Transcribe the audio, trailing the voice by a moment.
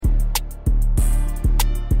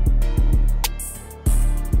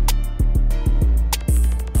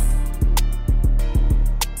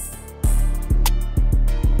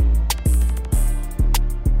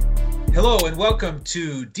welcome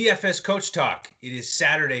to DFS Coach Talk. It is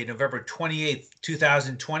Saturday, November 28th,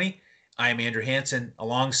 2020. I am Andrew Hansen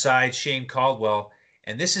alongside Shane Caldwell,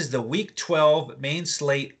 and this is the Week 12 main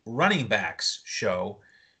slate running backs show.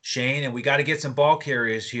 Shane, and we got to get some ball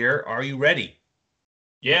carriers here. Are you ready?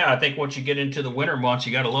 Yeah, I think once you get into the winter months,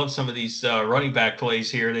 you got to love some of these running back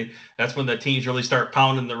plays here. That's when the teams really start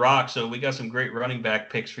pounding the rock. So we got some great running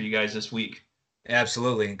back picks for you guys this week.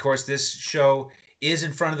 Absolutely. And of course, this show is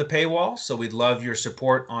in front of the paywall, so we'd love your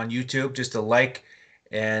support on YouTube. Just to like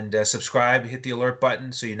and subscribe, hit the alert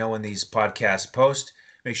button so you know when these podcasts post.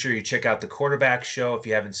 Make sure you check out the quarterback show if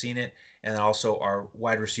you haven't seen it, and also our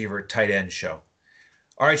wide receiver tight end show.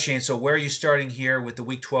 All right, Shane, so where are you starting here with the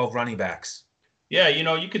Week 12 running backs? Yeah,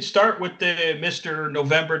 you could start with the Mr.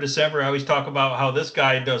 November, December. I always talk about how this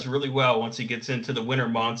guy does really well once he gets into the winter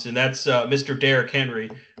months, and that's Mr. Derrick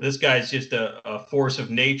Henry. This guy's just a force of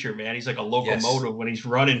nature, man. He's like a locomotive. Yes. When he's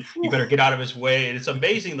running. You better get out of his way. And it's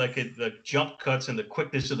amazing, like the jump cuts and the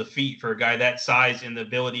quickness of the feet for a guy that size and the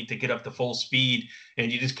ability to get up to full speed,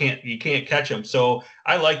 and you can't catch him. So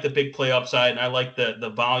I like the big play upside, and I like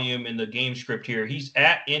the volume and the game script here. He's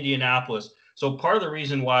at Indianapolis. So part of the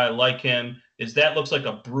reason why I like him is that looks like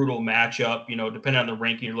a brutal matchup, depending on the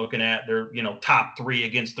ranking you're looking at. They're, top 3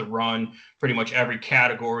 against the run, pretty much every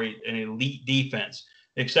category, an elite defense.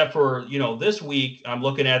 Except for, this week, I'm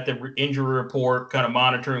looking at the injury report, kind of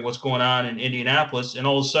monitoring what's going on in Indianapolis, and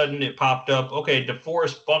all of a sudden it popped up, okay,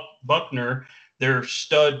 DeForest Buckner, their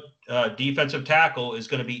stud defensive tackle, is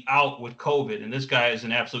going to be out with COVID. And this guy is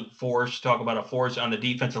an absolute force. Talk about a force on the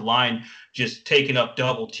defensive line, just taking up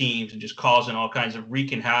double teams and just causing all kinds of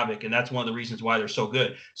wreaking havoc. And that's one of the reasons why they're so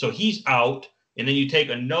good. So he's out. And then you take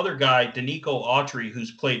another guy, Danico Autry,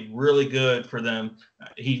 who's played really good for them.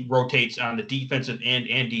 He rotates on the defensive end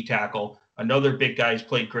and D tackle. Another big guy who's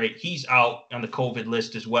played great. He's out on the COVID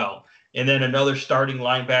list as well. And then another starting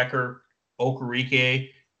linebacker,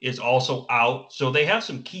 Okereke, is also out. So they have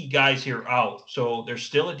some key guys here out. So there's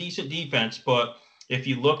still a decent defense, but if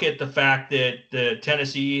you look at the fact that the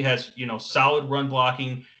Tennessee has, solid run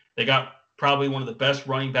blocking, they got probably one of the best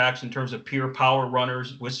running backs in terms of pure power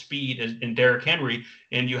runners with speed in Derrick Henry,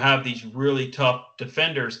 and you have these really tough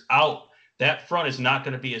defenders out, that front is not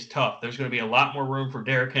going to be as tough. There's going to be a lot more room for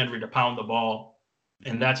Derrick Henry to pound the ball.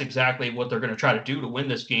 And that's exactly what they're going to try to do to win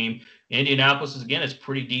this game. Indianapolis is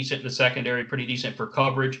pretty decent in the secondary, pretty decent for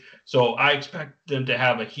coverage. So I expect them to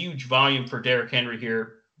have a huge volume for Derrick Henry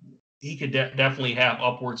here. He could definitely have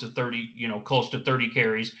upwards of 30, close to 30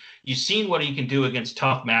 carries. You've seen what he can do against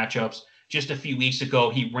tough matchups. Just a few weeks ago,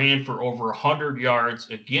 he ran for over 100 yards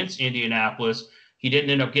against Indianapolis. He didn't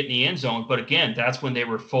end up getting the end zone, but again, that's when they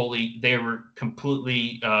were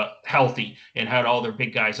completely healthy and had all their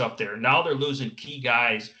big guys up there. Now they're losing key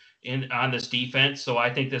guys on this defense, so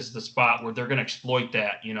I think this is the spot where they're going to exploit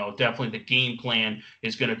that. Definitely the game plan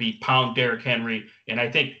is going to be pound Derrick Henry, and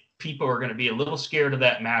I think people are going to be a little scared of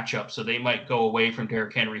that matchup, so they might go away from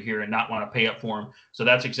Derrick Henry here and not want to pay up for him. So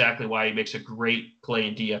that's exactly why he makes a great play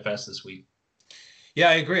in DFS this week. Yeah,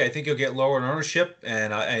 I agree. I think you'll get lower in ownership.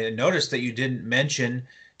 And I noticed that you didn't mention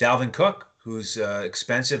Dalvin Cook, who's an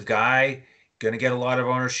expensive guy, going to get a lot of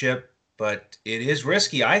ownership, but it is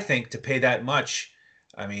risky, I think, to pay that much.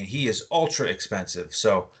 I mean, he is ultra expensive.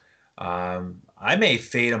 So I may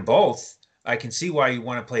fade them both. I can see why you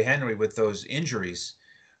want to play Henry with those injuries.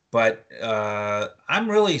 But I'm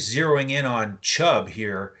really zeroing in on Chubb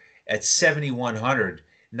here at 7,100.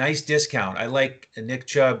 Nice discount. I like Nick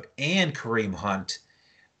Chubb and Kareem Hunt,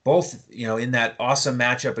 both, in that awesome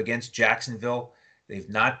matchup against Jacksonville. They've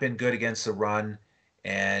not been good against the run.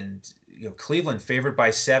 And, Cleveland favored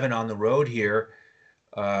by 7 on the road here,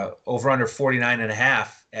 over under 49.5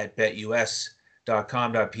 at betus.com.pa.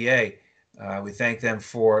 We thank them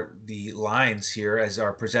for the lines here as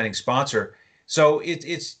our presenting sponsor. So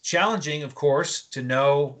it's challenging, of course, to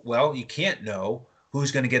know, well, you can't know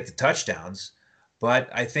who's going to get the touchdowns. But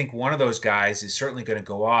I think one of those guys is certainly going to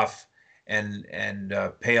go off and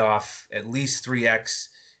pay off at least 3x,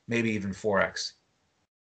 maybe even 4x.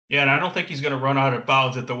 Yeah, and I don't think he's going to run out of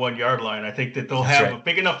bounds at the 1 yard line. I think that they'll have a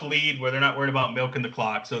big enough lead where they're not worried about milking the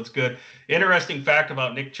clock. So it's good. Interesting fact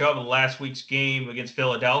about Nick Chubb in last week's game against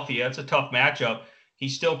Philadelphia. It's a tough matchup. He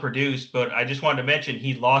still produced, but I just wanted to mention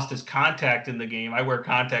he lost his contact in the game. I wear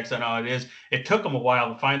contacts, I know how it is. It took him a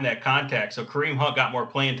while to find that contact. So Kareem Hunt got more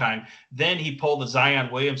playing time. Then he pulled the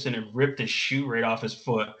Zion Williamson and ripped his shoe right off his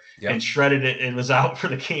foot and shredded it and was out for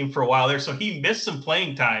the game for a while there. So he missed some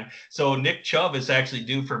playing time. So Nick Chubb is actually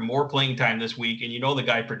due for more playing time this week, and the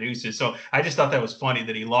guy produces. So I just thought that was funny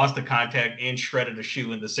that he lost the contact and shredded a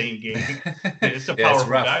shoe in the same game. It's a powerful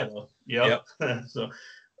guy, though. Yep. So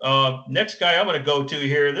Next guy I'm going to go to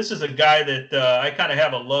here. This is a guy that I kind of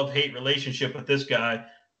have a love-hate relationship with. This guy,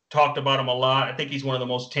 talked about him a lot. I think he's one of the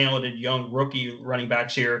most talented young rookie running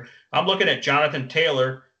backs here. I'm looking at Jonathan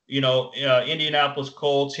Taylor. Indianapolis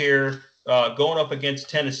Colts here, going up against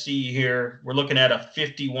Tennessee here. We're looking at a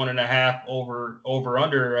 51.5 over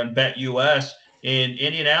under on Bet US, and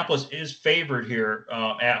Indianapolis is favored here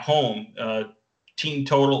at home. Team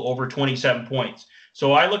total over 27 points.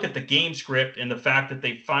 So I look at the game script and the fact that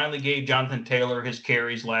they finally gave Jonathan Taylor his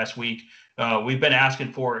carries last week. We've been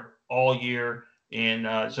asking for it all year.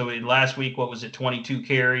 And so last week, what was it, 22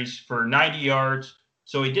 carries for 90 yards.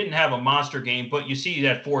 So he didn't have a monster game, but you see he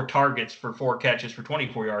had 4 targets for 4 catches for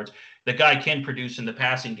 24 yards. The guy can produce in the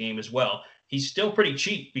passing game as well. He's still pretty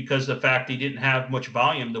cheap because of the fact he didn't have much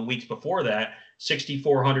volume the weeks before that.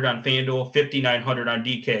 6,400 on Fanduel, 5,900 on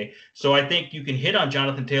DK. So I think you can hit on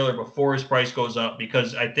Jonathan Taylor before his price goes up,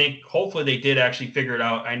 because I think hopefully they did actually figure it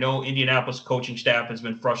out. I know Indianapolis coaching staff has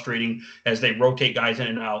been frustrating as they rotate guys in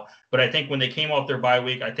and out, but I think when they came off their bye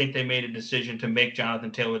week, I think they made a decision to make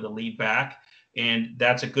Jonathan Taylor the lead back. And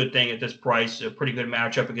that's a good thing at this price. A pretty good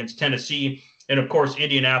matchup against Tennessee. And of course,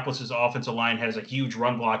 Indianapolis's offensive line has a huge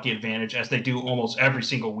run blocking advantage, as they do almost every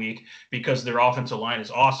single week, because their offensive line is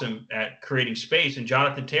awesome at creating space. And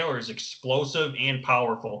Jonathan Taylor is explosive and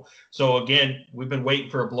powerful. So again, we've been waiting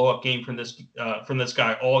for a blow up game from this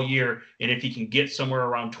guy all year. And if he can get somewhere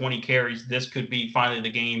around 20 carries, this could be finally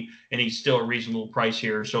the game. And he's still a reasonable price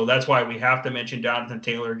here. So that's why we have to mention Jonathan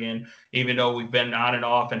Taylor again, even though we've been on and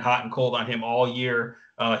off and hot and cold on him all year.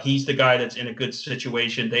 He's the guy that's in a good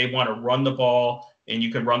situation. They want to run the ball, and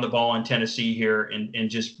you can run the ball on Tennessee here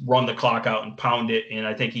and just run the clock out and pound it. And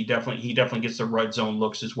I think he definitely gets the red zone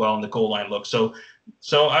looks as well and the goal line looks.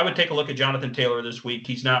 So I would take a look at Jonathan Taylor this week.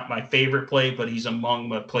 He's not my favorite play, but he's among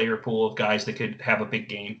the player pool of guys that could have a big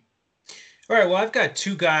game. All right, well, I've got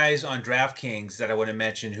 2 guys on DraftKings that I want to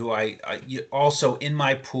mention who I also in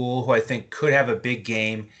my pool who I think could have a big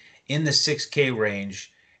game in the 6K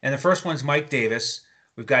range. And the first one's Mike Davis.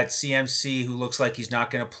 We've got CMC, who looks like he's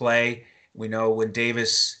not going to play. We know when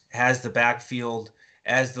Davis has the backfield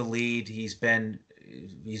as the lead, he's been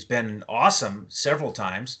awesome several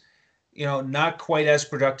times. Not quite as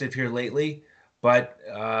productive here lately, but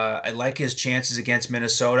I like his chances against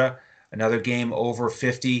Minnesota. Another game over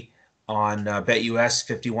 50 on BetUS,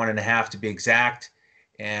 51.5 to be exact.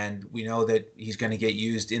 And we know that he's going to get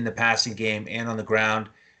used in the passing game and on the ground.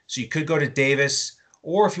 So you could go to Davis.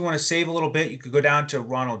 Or if you want to save a little bit, you could go down to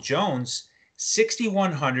Ronald Jones,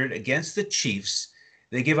 6,100 against the Chiefs.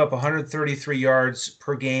 They give up 133 yards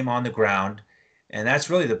per game on the ground, and that's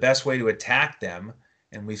really the best way to attack them.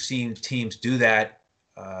 And we've seen teams do that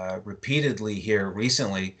repeatedly here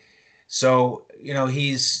recently. So,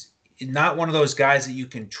 he's not one of those guys that you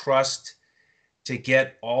can trust to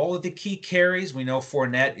get all of the key carries. We know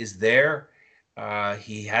Fournette is there.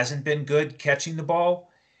 He hasn't been good catching the ball.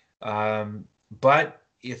 But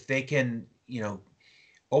if they can,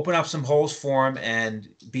 open up some holes for him and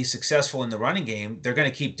be successful in the running game, they're going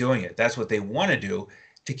to keep doing it. That's what they want to do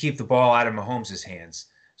to keep the ball out of Mahomes' hands.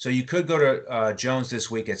 So you could go to Jones this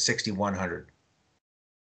week at 6,100.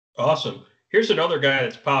 Awesome. Here's another guy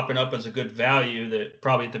that's popping up as a good value that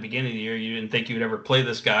probably at the beginning of the year you didn't think you would ever play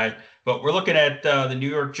this guy. But we're looking at the New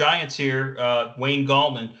York Giants here, Wayne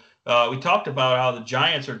Gallman. We talked about how the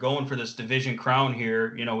Giants are going for this division crown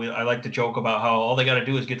here. I like to joke about how all they got to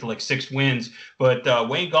do is get to like 6 wins. But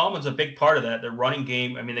Wayne Gallman's a big part of that. Their running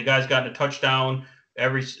game. I mean, the guy's gotten a touchdown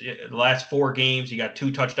the last 4 games. He got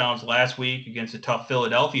 2 touchdowns last week against a tough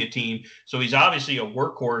Philadelphia team. So he's obviously a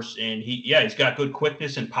workhorse, and he's got good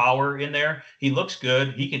quickness and power in there. He looks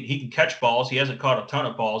good. He can catch balls. He hasn't caught a ton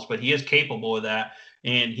of balls, but he is capable of that.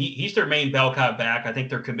 And he's their main bell cow back. I think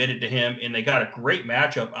they're committed to him, and they got a great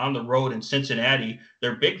matchup on the road in Cincinnati.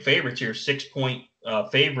 They're big favorites here, 6-point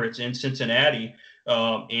favorites in Cincinnati.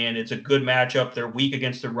 And it's a good matchup. They're weak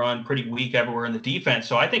against the run, pretty weak everywhere in the defense.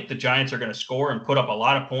 So I think the Giants are going to score and put up a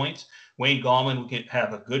lot of points. Wayne Gallman can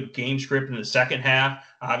have a good game script in the second half.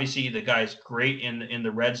 Obviously, the guy's great in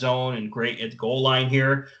the red zone and great at the goal line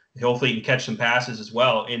here. Hopefully, he can catch some passes as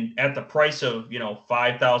well. And at the price of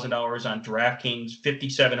 $5,000 on DraftKings,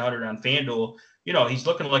 5,700 on FanDuel, he's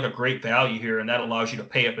looking like a great value here, and that allows you to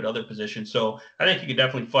pay up at other positions. So I think you could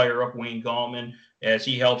definitely fire up Wayne Gallman as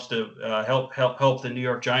he helps to help the New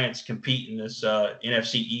York Giants compete in this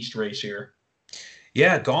NFC East race here.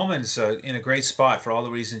 Yeah, Gallman's in a great spot for all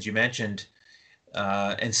the reasons you mentioned.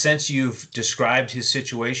 And since you've described his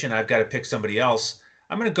situation, I've got to pick somebody else.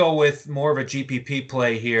 I'm going to go with more of a GPP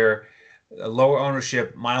play here, a lower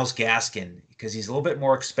ownership, Myles Gaskin, because he's a little bit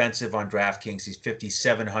more expensive on DraftKings. He's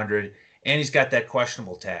 5,700, and he's got that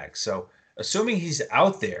questionable tag. So assuming he's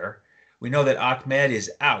out there, we know that Ahmed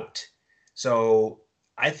is out. So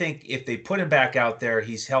I think if they put him back out there,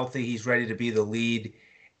 he's healthy, he's ready to be the lead.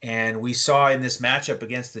 And we saw in this matchup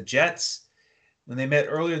against the Jets, when they met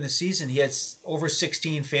earlier in the season, he had over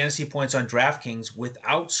 16 fantasy points on DraftKings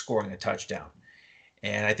without scoring a touchdown.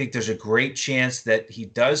 And I think there's a great chance that he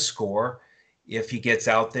does score if he gets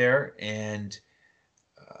out there. And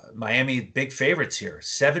Miami, big favorites here,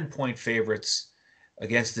 7-point favorites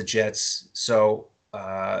against the Jets. So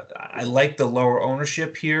I like the lower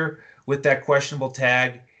ownership here with that questionable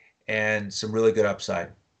tag and some really good upside.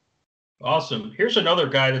 Awesome. Here's another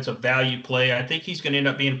guy that's a value play. I think he's going to end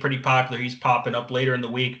up being pretty popular. He's popping up later in the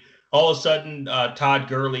week. All of a sudden, Todd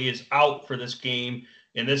Gurley is out for this game.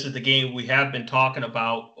 And this is the game we have been talking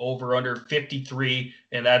about, over under 53.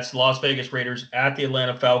 And that's Las Vegas Raiders at the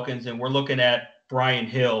Atlanta Falcons. And we're looking at Brian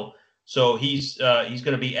Hill. So he's going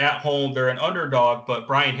to be at home. They're an underdog, but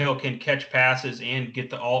Brian Hill can catch passes and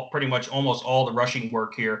get pretty much almost all the rushing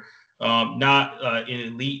work here. Not an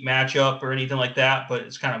elite matchup or anything like that, but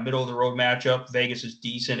it's kind of middle of the road matchup. Vegas is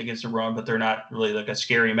decent against the run, but they're not really like a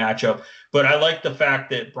scary matchup. But I like the fact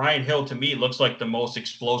that Brian Hill, to me, looks like the most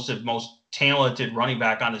explosive, most talented running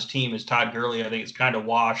back on this team is Todd Gurley. I think it's kind of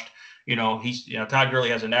washed. Todd Gurley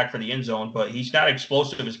has a knack for the end zone, but he's not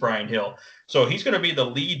explosive as Brian Hill. So he's going to be the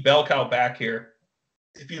lead bell cow back here.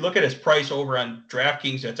 If you look at his price over on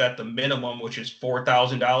DraftKings, that's at the minimum, which is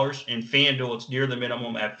 $4,000. In FanDuel, it's near the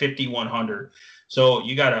minimum at $5,100. So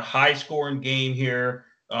you got a high-scoring game here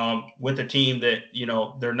with a team that,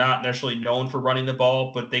 they're not necessarily known for running the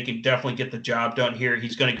ball, but they can definitely get the job done here.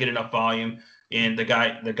 He's going to get enough volume, and the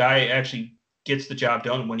guy actually gets the job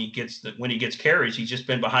done when he gets carries. He's just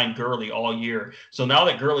been behind Gurley all year. So now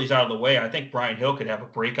that Gurley's out of the way, I think Brian Hill could have a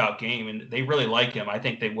breakout game, and they really like him. I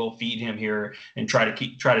think they will feed him here and try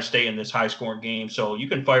to stay in this high scoring game. So you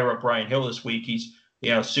can fire up Brian Hill this week. He's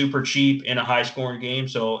super cheap in a high scoring game.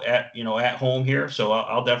 So at home here. So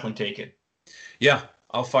I'll definitely take it. Yeah,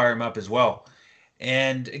 I'll fire him up as well.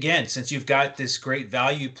 And again, since you've got this great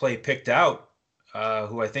value play picked out,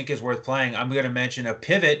 who I think is worth playing, I'm going to mention a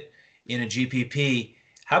pivot in a GPP.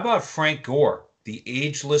 How about Frank Gore, the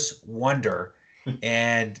ageless wonder?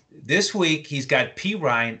 And this week he's got P.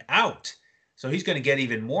 Ryan out. So he's going to get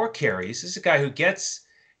even more carries. This is a guy who gets,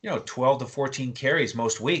 12 to 14 carries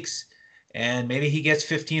most weeks. And maybe he gets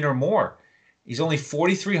 15 or more. He's only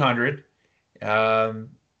 4,300. And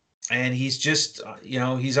he's just,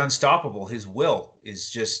 he's unstoppable. His will is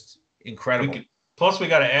just incredible. Plus, we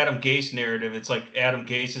got an Adam Gase narrative. It's like Adam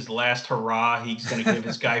Gase's last hurrah. He's going to give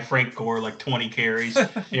his guy Frank Gore like 20 carries,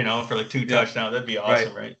 for like 2 touchdowns. That'd be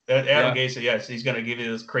awesome, right? Adam Gase, yes, he's going to give you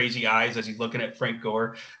those crazy eyes as he's looking at Frank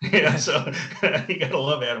Gore. So you got to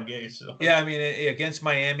love Adam Gase. So. Yeah, I mean, against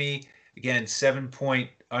Miami, again,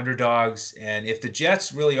 7-point underdogs. And if the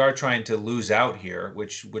Jets really are trying to lose out here,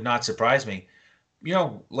 which would not surprise me,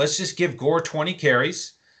 let's just give Gore 20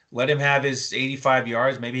 carries. Let him have his 85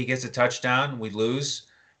 yards. Maybe he gets a touchdown. We lose.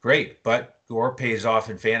 Great. But Gore pays off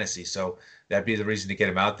in fantasy. So that'd be the reason to get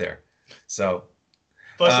him out there. So.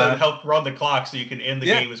 Plus, that'll help run the clock so you can end the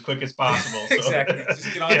game as quick as possible. So. Exactly.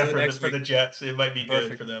 Just get on to the next for the Jets, it might be Perfect.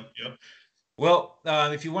 Good for them. Yep. Well,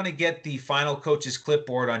 if you want to get the final coach's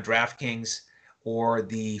clipboard on DraftKings or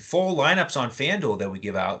the full lineups on FanDuel that we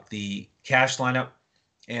give out, the cash lineup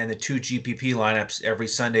and the 2 GPP lineups every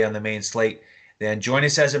Sunday on the main slate, then join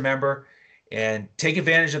us as a member and take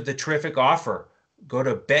advantage of the terrific offer. Go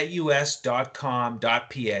to betus.com.pa,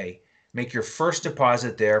 make your first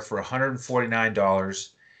deposit there for $149,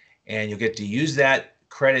 and you'll get to use that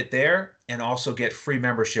credit there and also get free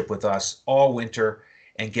membership with us all winter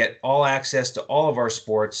and get all access to all of our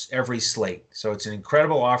sports every slate. So it's an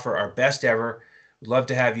incredible offer, our best ever. We'd love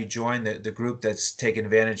to have you join the group that's taken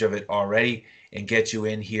advantage of it already and get you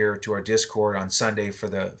in here to our Discord on Sunday for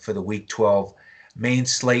the Week 12 main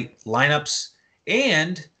slate lineups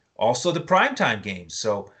and also the primetime games.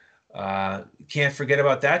 So can't forget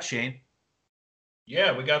about that, Shane.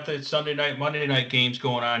 Yeah, we got the Sunday night, Monday night games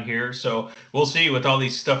going on here. So we'll see with all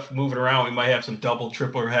these stuff moving around. We might have some double,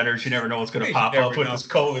 triple headers. You never know what's going to pop up with this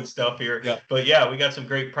COVID stuff here. Yeah. But yeah, we got some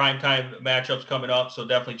great primetime matchups coming up. So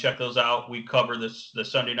definitely check those out. We cover the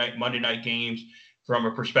Sunday night, Monday night games from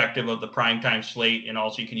a perspective of the primetime slate. And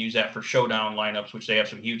also you can use that for showdown lineups, which they have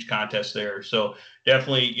some huge contests there. So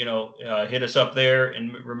definitely, hit us up there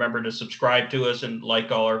and remember to subscribe to us and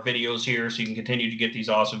like all our videos here so you can continue to get these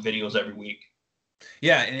awesome videos every week.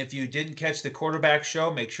 Yeah, and if you didn't catch the quarterback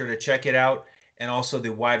show, make sure to check it out. And also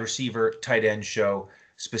the wide receiver tight end show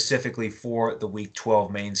specifically for the Week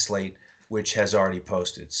 12 main slate, which has already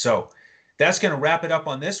posted. So that's going to wrap it up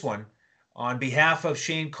on this one. On behalf of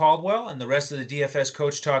Shane Caldwell and the rest of the DFS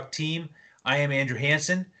Coach Talk team, I am Andrew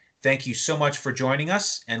Hansen. Thank you so much for joining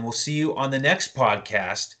us, and we'll see you on the next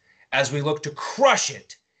podcast as we look to crush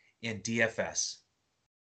it in DFS.